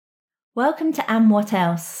Welcome to And What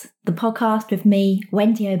Else, the podcast with me,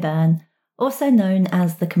 Wendy O'Byrne, also known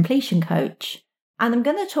as the Completion Coach. And I'm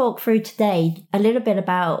going to talk through today a little bit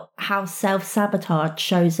about how self-sabotage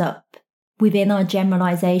shows up within our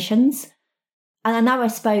generalizations. And I know I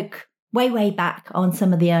spoke way back on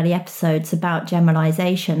some of the early episodes about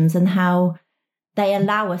generalizations and how they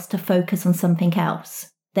allow us to focus on something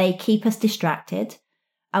else. They keep us distracted.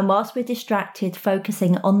 And whilst we're distracted,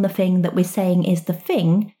 focusing on the thing that we're saying is the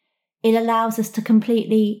thing, it allows us to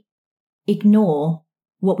completely ignore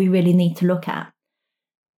what we really need to look at.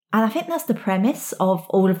 And I think that's the premise of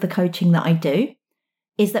all of the coaching that I do,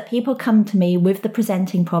 is that people come to me with the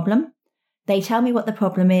presenting problem. They tell me what the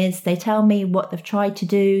problem is. They tell me what they've tried to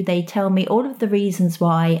do. They tell me all of the reasons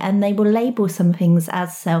why, and they will label some things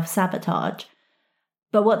as self-sabotage.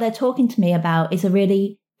 But what they're talking to me about is a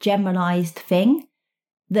really generalized thing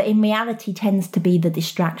that in reality tends to be the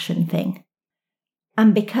distraction thing.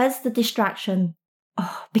 And because distraction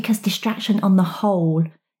on the whole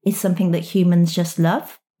is something that humans just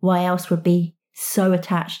love, why else would be so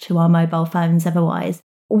attached to our mobile phones otherwise?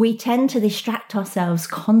 We tend to distract ourselves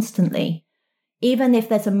constantly. Even if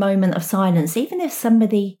there's a moment of silence, even if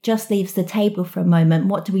somebody just leaves the table for a moment,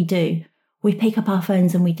 what do? We pick up our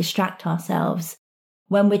phones and we distract ourselves.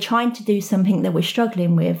 When we're trying to do something that we're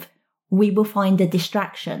struggling with, we will find a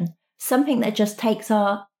distraction, something that just takes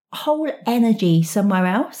our whole energy somewhere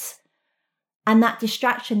else. And that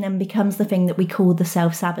distraction then becomes the thing that we call the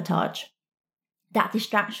self-sabotage. That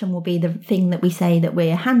distraction will be the thing that we say that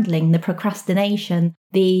we're handling, the procrastination,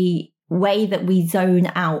 the way that we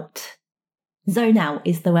zone out. Zone out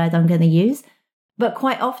is the word I'm going to use. But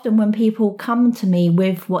quite often when people come to me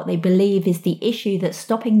with what they believe is the issue that's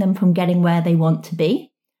stopping them from getting where they want to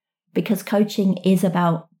be, because coaching is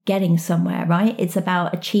about getting somewhere, right? It's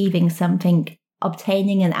about achieving something,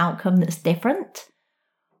 obtaining an outcome that's different,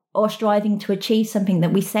 or striving to achieve something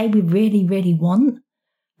that we say we really want,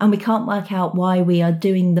 and we can't work out why we are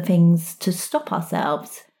doing the things to stop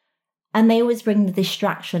ourselves. And they always bring the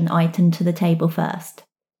distraction item to the table first.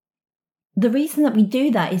 The reason that we do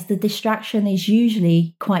that is the distraction is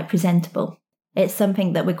usually quite presentable. It's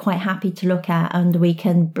something that we're quite happy to look at and we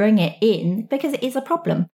can bring it in because it is a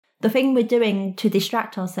problem. The thing we're doing to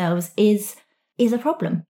distract ourselves is a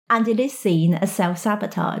problem. And it is seen as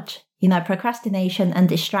self-sabotage. Procrastination and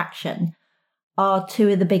distraction are two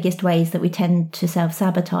of the biggest ways that we tend to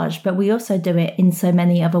self-sabotage, but we also do it in so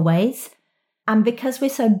many other ways. And because we're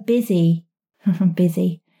so busy,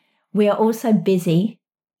 we are also busy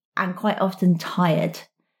and quite often tired.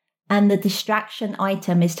 And the distraction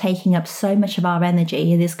item is taking up so much of our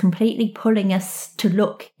energy. It is completely pulling us to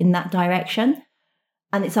look in that direction,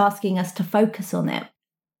 and it's asking us to focus on it.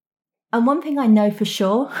 And one thing I know for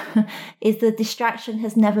sure is the distraction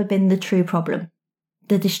has never been the true problem.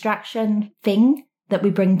 The distraction thing that we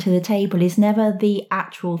bring to the table is never the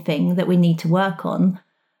actual thing that we need to work on,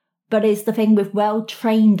 but is the thing we've well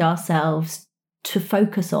trained ourselves to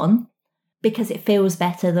focus on because it feels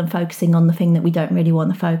better than focusing on the thing that we don't really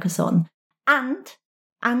want to focus on. And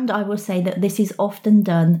I will say that this is often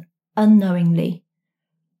done unknowingly.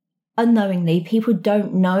 Unknowingly, people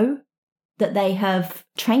don't know that they have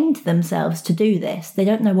trained themselves to do this. They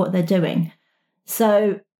don't know what they're doing.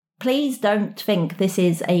 So please don't think this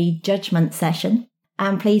is a judgment session.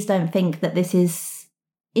 And please don't think that this is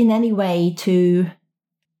in any way to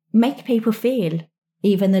make people feel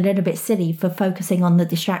even a little bit silly for focusing on the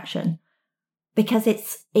distraction. Because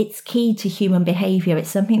it's key to human behavior. It's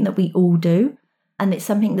something that we all do. And it's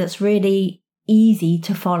something that's really easy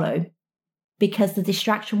to follow because the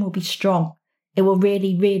distraction will be strong. It will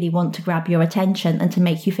really want to grab your attention and to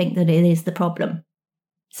make you think that it is the problem.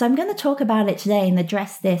 So I'm going to talk about it today and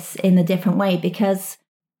address this in a different way because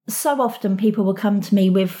so often people will come to me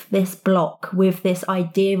with this block, with this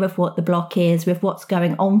idea of what the block is, with what's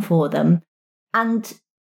going on for them. And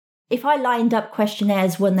if I lined up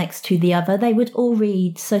questionnaires one next to the other, they would all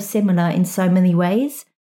read so similar in so many ways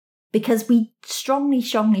because we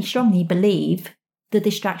strongly believe the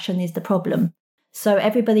distraction is the problem. So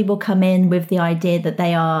everybody will come in with the idea that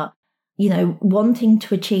they are, wanting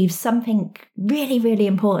to achieve something really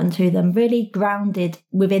important to them, really grounded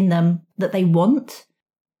within them that they want,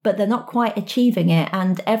 but they're not quite achieving it.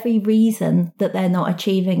 And every reason that they're not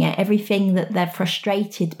achieving it, everything that they're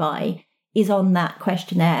frustrated by is on that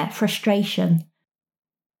questionnaire, frustration.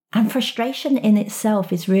 And frustration in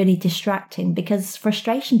itself is really distracting because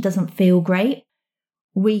frustration doesn't feel great.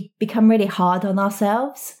 We become really hard on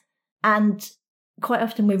ourselves and quite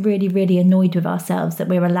often we're really annoyed with ourselves that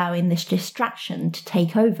we're allowing this distraction to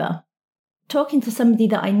take over. Talking to somebody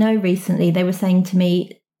that I know recently, they were saying to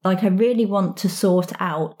me, I really want to sort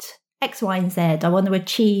out X, Y, and Z. I want to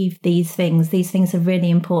achieve these things. These things are really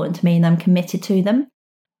important to me and I'm committed to them.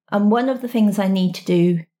 And one of the things I need to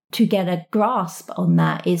do to get a grasp on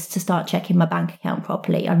that is to start checking my bank account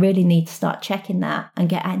properly. I really need to start checking that and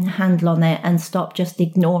get a handle on it and stop just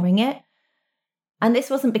ignoring it. And this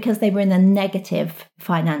wasn't because they were in a negative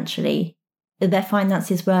financially. Their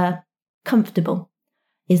finances were comfortable,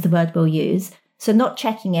 is the word we'll use. So not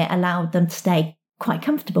checking it allowed them to stay quite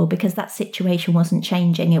comfortable because that situation wasn't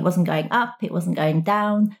changing. It wasn't going up. It wasn't going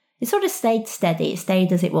down. It sort of stayed steady. It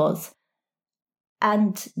stayed as it was.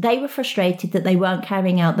 And they were frustrated that they weren't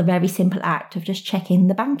carrying out the very simple act of just checking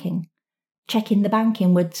the banking. Checking the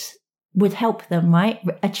banking would help them, right,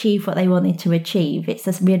 achieve what they wanted to achieve. It's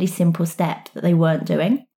a really simple step that they weren't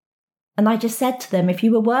doing. And I just said to them, if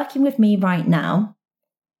you were working with me right now,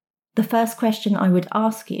 the first question I would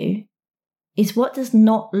ask you is, what does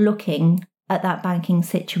not looking at that banking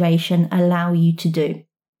situation allow you to do?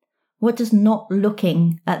 What does not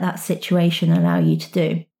looking at that situation allow you to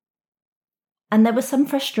do? And there was some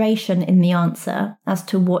frustration in the answer as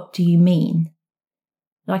to what do you mean?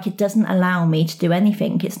 Like, it doesn't allow me to do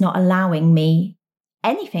anything. It's not allowing me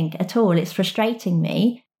anything at all. It's frustrating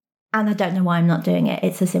me. And I don't know why I'm not doing it.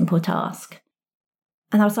 It's a simple task.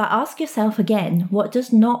 And I was like, ask yourself again, what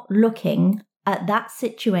does not looking at that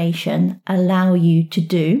situation allow you to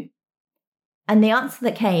do? And the answer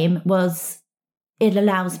that came was, it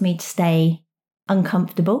allows me to stay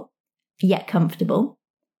uncomfortable, yet comfortable.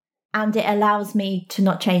 And it allows me to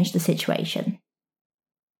not change the situation.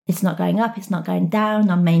 It's not going up, it's not going down,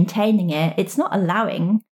 I'm maintaining it. It's not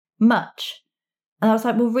allowing much. And I was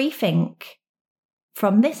like, well, rethink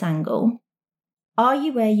from this angle. Are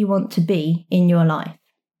you where you want to be in your life?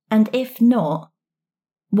 And if not,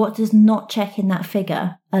 what does not checking that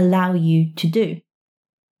figure allow you to do?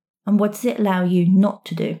 And what does it allow you not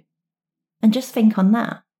to do? And just think on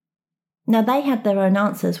that. Now, they had their own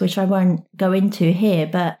answers, which I won't go into here,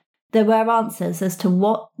 but there were answers as to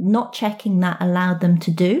what not checking that allowed them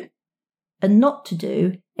to do and not to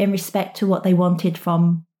do in respect to what they wanted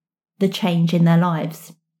from the change in their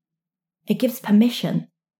lives. It gives permission.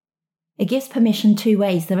 It gives permission two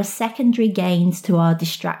ways. There are secondary gains to our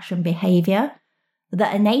distraction behaviour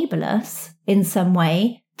that enable us in some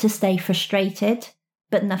way to stay frustrated,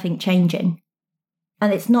 but nothing changing.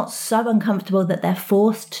 And it's not so uncomfortable that they're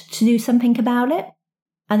forced to do something about it.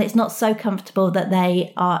 And it's not so comfortable that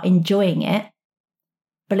they are enjoying it,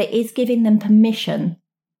 but it is giving them permission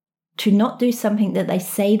to not do something that they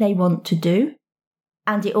say they want to do.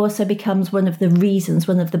 And it also becomes one of the reasons,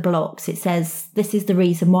 one of the blocks. It says, this is the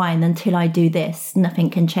reason why, and until I do this, nothing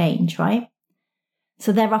can change, right?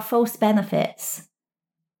 So there are false benefits,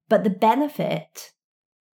 but the benefit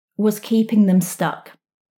was keeping them stuck.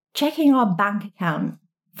 Checking our bank account,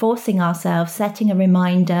 forcing ourselves, setting a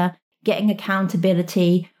reminder, getting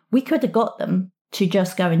accountability. We could have got them to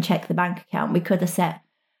just go and check the bank account. We could have set,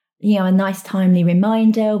 a nice timely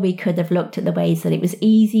reminder. We could have looked at the ways that it was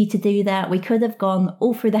easy to do that. We could have gone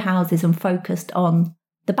all through the houses and focused on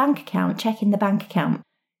the bank account, checking the bank account.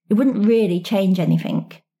 It wouldn't really change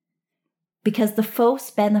anything because the false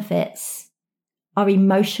benefits are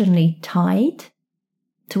emotionally tied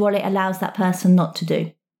to what it allows that person not to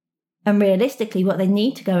do. And realistically, what they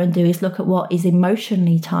need to go and do is look at what is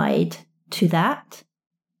emotionally tied to that,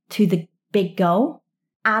 to the big goal,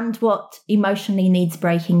 and what emotionally needs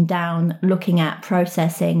breaking down, looking at,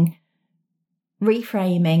 processing,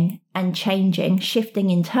 reframing and changing, shifting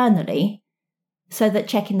internally, so that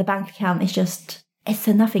checking the bank account is just, it's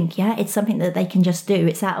a nothing, yeah? It's something that they can just do.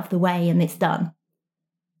 It's out of the way and it's done.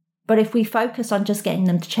 But if we focus on just getting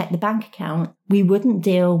them to check the bank account, we wouldn't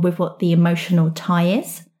deal with what the emotional tie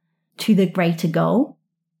is to the greater goal.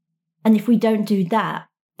 And if we don't do that,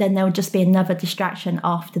 then there'll just be another distraction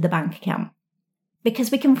after the bank account. Because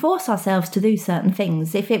we can force ourselves to do certain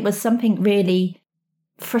things. If it was something really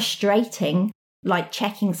frustrating, like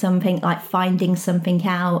checking something, like finding something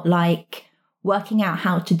out, like working out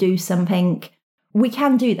how to do something, we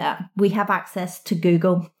can do that. We have access to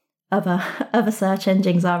Google. Other search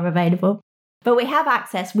engines are available. But we have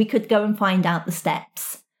access. We could go and find out the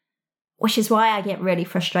steps. Which is why I get really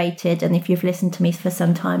frustrated. And if you've listened to me for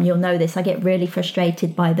some time, you'll know this. I get really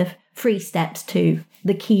frustrated by the 3 steps to,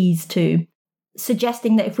 the keys to,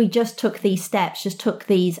 suggesting that if we just took these steps, just took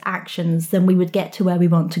these actions, then we would get to where we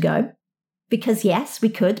want to go. Because yes, we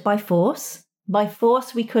could by force. By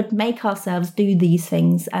force, we could make ourselves do these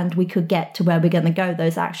things and we could get to where we're going to go.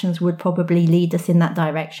 Those actions would probably lead us in that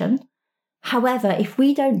direction. However, if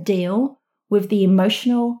we don't deal with the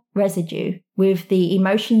emotional residue, with the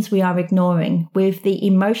emotions we are ignoring, with the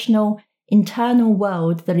emotional internal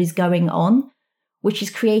world that is going on, which is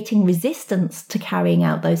creating resistance to carrying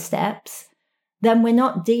out those steps, then we're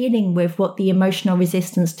not dealing with what the emotional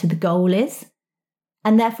resistance to the goal is.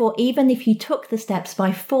 And therefore, even if you took the steps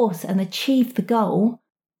by force and achieved the goal,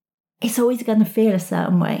 it's always going to feel a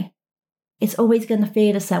certain way. It's always going to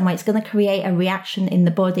feel a certain way. It's going to create a reaction in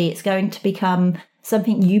the body. It's going to become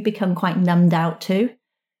something you become quite numbed out to,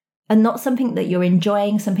 and not something that you're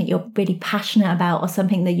enjoying, something you're really passionate about, or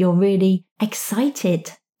something that you're really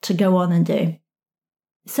excited to go on and do.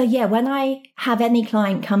 So yeah, when I have any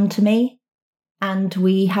client come to me and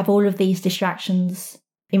we have all of these distractions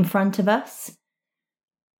in front of us,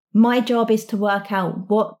 my job is to work out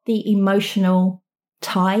what the emotional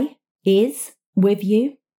tie is with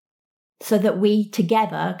you so that we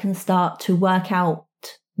together can start to work out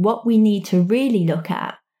what we need to really look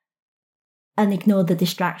at and ignore the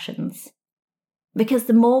distractions. Because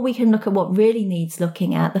the more we can look at what really needs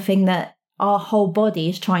looking at, the thing that our whole body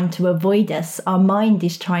is trying to avoid us, our mind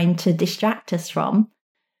is trying to distract us from,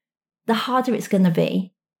 the harder it's going to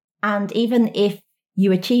be. And even if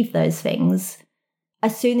you achieve those things,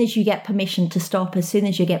 as soon as you get permission to stop, as soon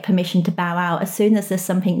as you get permission to bow out, as soon as there's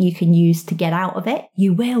something you can use to get out of it,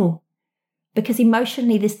 you will. Because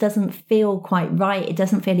emotionally, this doesn't feel quite right. It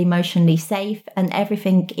doesn't feel emotionally safe, and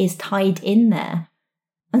everything is tied in there.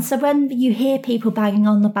 And so when you hear people banging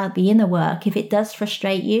on about the inner work, if it does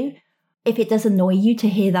frustrate you, if it does annoy you to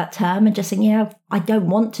hear that term and just think, yeah, I don't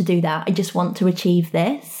want to do that, I just want to achieve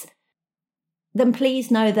this, then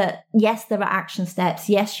please know that, yes, there are action steps.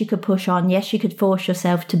 Yes, you could push on. Yes, you could force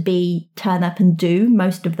yourself to turn up and do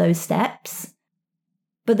most of those steps.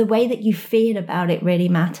 But the way that you feel about it really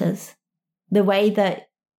matters. The way that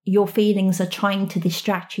your feelings are trying to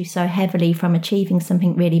distract you so heavily from achieving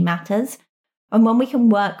something really matters. And when we can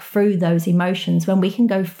work through those emotions, when we can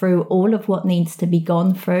go through all of what needs to be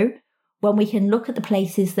gone through, when we can look at the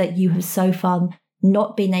places that you have so far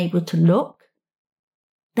not been able to look,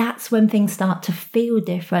 that's when things start to feel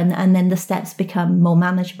different, and then the steps become more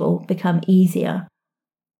manageable, become easier.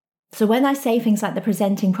 So when I say things like the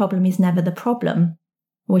presenting problem is never the problem,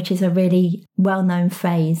 which is a really well-known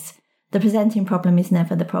phrase, the presenting problem is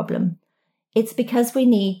never the problem. It's because we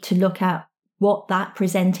need to look at what that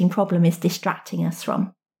presenting problem is distracting us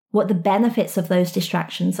from, what the benefits of those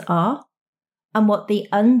distractions are, and what the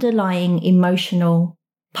underlying emotional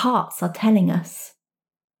parts are telling us.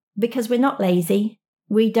 Because we're not lazy.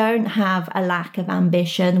 We don't have a lack of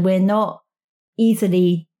ambition. We're not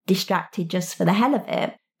easily distracted just for the hell of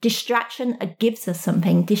it. Distraction gives us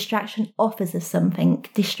something. Distraction offers us something.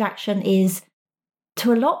 Distraction is,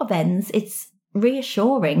 to a lot of ends, it's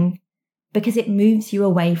reassuring because it moves you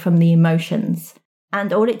away from the emotions.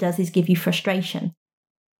 And all it does is give you frustration.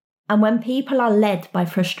 And when people are led by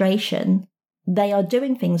frustration, they are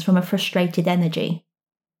doing things from a frustrated energy.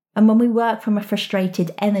 And when we work from a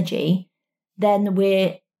frustrated energy, then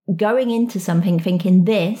we're going into something thinking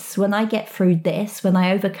this, when I get through this, when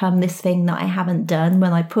I overcome this thing that I haven't done,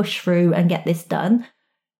 when I push through and get this done,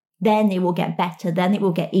 then it will get better, then it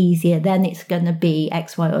will get easier, then it's going to be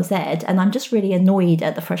X, Y, or Z. And I'm just really annoyed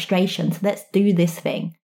at the frustration, so let's do this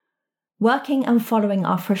thing. Working and following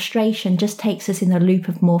our frustration just takes us in a loop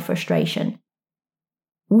of more frustration.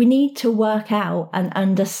 We need to work out and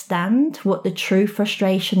understand what the true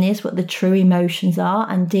frustration is, what the true emotions are,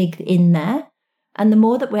 and dig in there. And the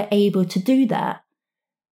more that we're able to do that,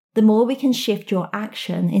 the more we can shift your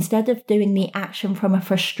action. Instead of doing the action from a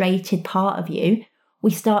frustrated part of you,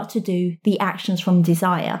 we start to do the actions from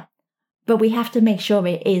desire. But we have to make sure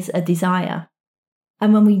it is a desire.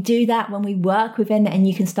 And when we do that, when we work within it and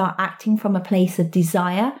you can start acting from a place of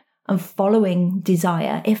desire and following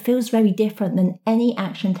desire, it feels very different than any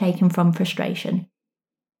action taken from frustration.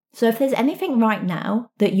 So if there's anything right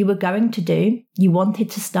now that you were going to do, you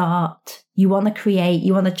wanted to start, you want to create,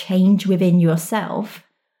 you want to change within yourself,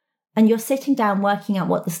 and you're sitting down working out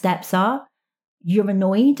what the steps are, you're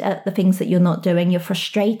annoyed at the things that you're not doing, you're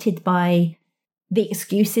frustrated by the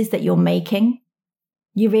excuses that you're making,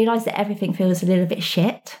 you realize that everything feels a little bit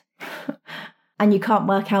shit, and you can't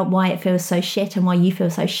work out why it feels so shit and why you feel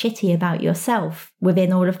so shitty about yourself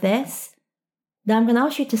within all of this, then I'm going to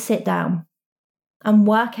ask you to sit down and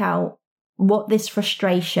work out what this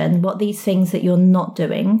frustration, what these things that you're not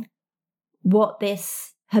doing, what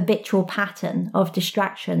this habitual pattern of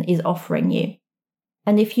distraction is offering you.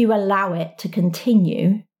 And if you allow it to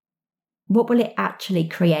continue, what will it actually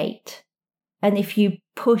create? And if you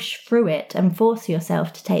push through it and force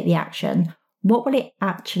yourself to take the action, what will it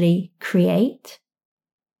actually create?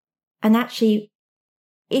 And actually,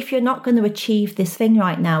 if you're not going to achieve this thing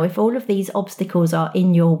right now, if all of these obstacles are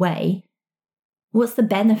in your way, what's the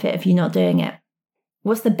benefit of you not doing it?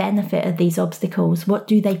 What's the benefit of these obstacles? What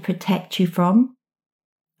do they protect you from?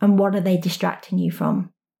 And what are they distracting you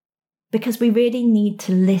from? Because we really need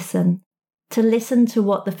to listen to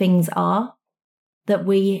what the things are that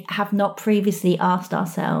we have not previously asked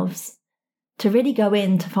ourselves, to really go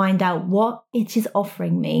in to find out what it is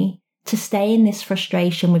offering me to stay in this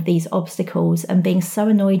frustration with these obstacles and being so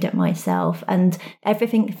annoyed at myself and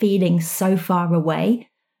everything feeling so far away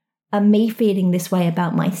and me feeling this way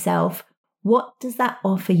about myself. What does that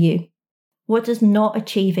offer you? What does not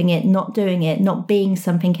achieving it, not doing it, not being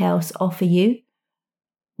something else offer you?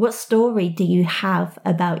 What story do you have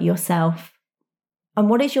about yourself? And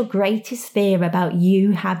what is your greatest fear about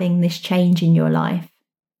you having this change in your life?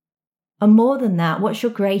 And more than that, what's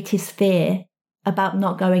your greatest fear about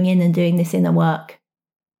not going in and doing this inner work?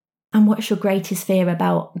 And what's your greatest fear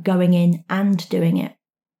about going in and doing it?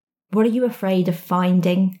 What are you afraid of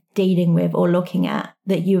finding, dealing with, or looking at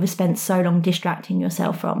that you have spent so long distracting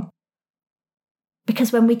yourself from?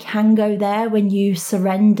 Because when we can go there, when you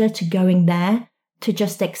surrender to going there, to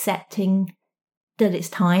just accepting that it's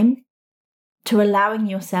time, to allowing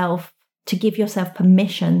yourself, to give yourself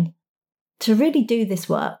permission to really do this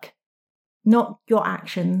work, not your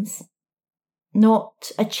actions,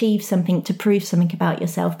 not achieve something to prove something about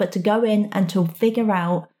yourself, but to go in and to figure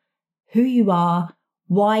out who you are,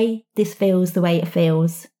 why this feels the way it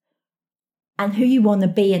feels, and who you want to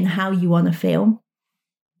be and how you want to feel.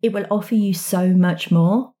 It will offer you so much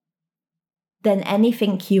more than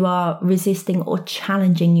anything you are resisting or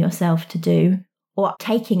challenging yourself to do or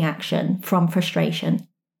taking action from frustration.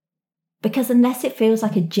 Because unless it feels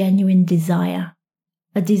like a genuine desire,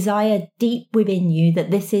 a desire deep within you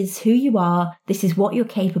that this is who you are, this is what you're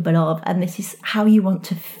capable of, and this is how you want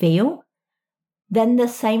to feel, then the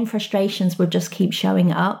same frustrations will just keep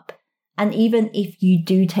showing up. And even if you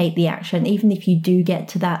do take the action, even if you do get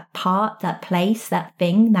to that part, that place, that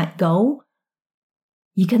thing, that goal,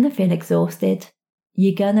 you're going to feel exhausted.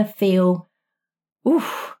 You're going to feel,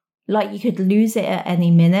 like you could lose it at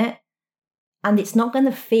any minute. And it's not going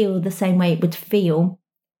to feel the same way it would feel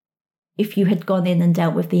if you had gone in and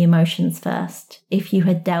dealt with the emotions first, if you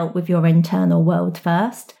had dealt with your internal world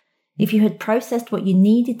first, if you had processed what you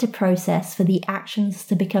needed to process for the actions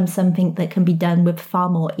to become something that can be done with far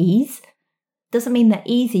more ease. Doesn't mean they're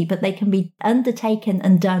easy, but they can be undertaken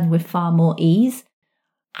and done with far more ease.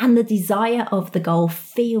 And the desire of the goal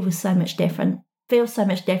feels so much different. It's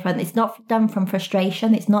not done from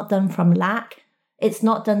frustration. It's not done from lack. It's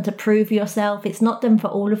not done to prove yourself. It's not done for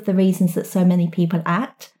all of the reasons that so many people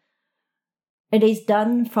act. It is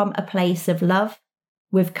done from a place of love,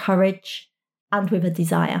 with courage, and with a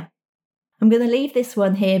desire. I'm going to leave this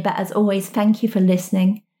one here, but as always, thank you for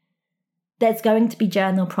listening. There's going to be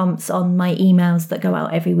journal prompts on my emails that go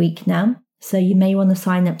out every week now, so you may want to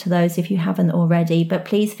sign up to those if you haven't already, but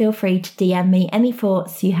please feel free to DM me any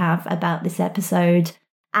thoughts you have about this episode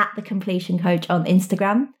at The Completion Coach on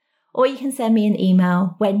Instagram, or you can send me an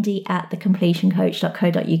email,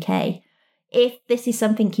 wendy@thecompletioncoach.co.uk. If this is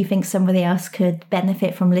something you think somebody else could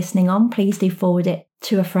benefit from listening on, please do forward it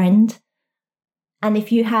to a friend. And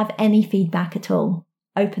if you have any feedback at all,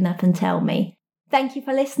 open up and tell me. Thank you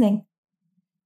for listening.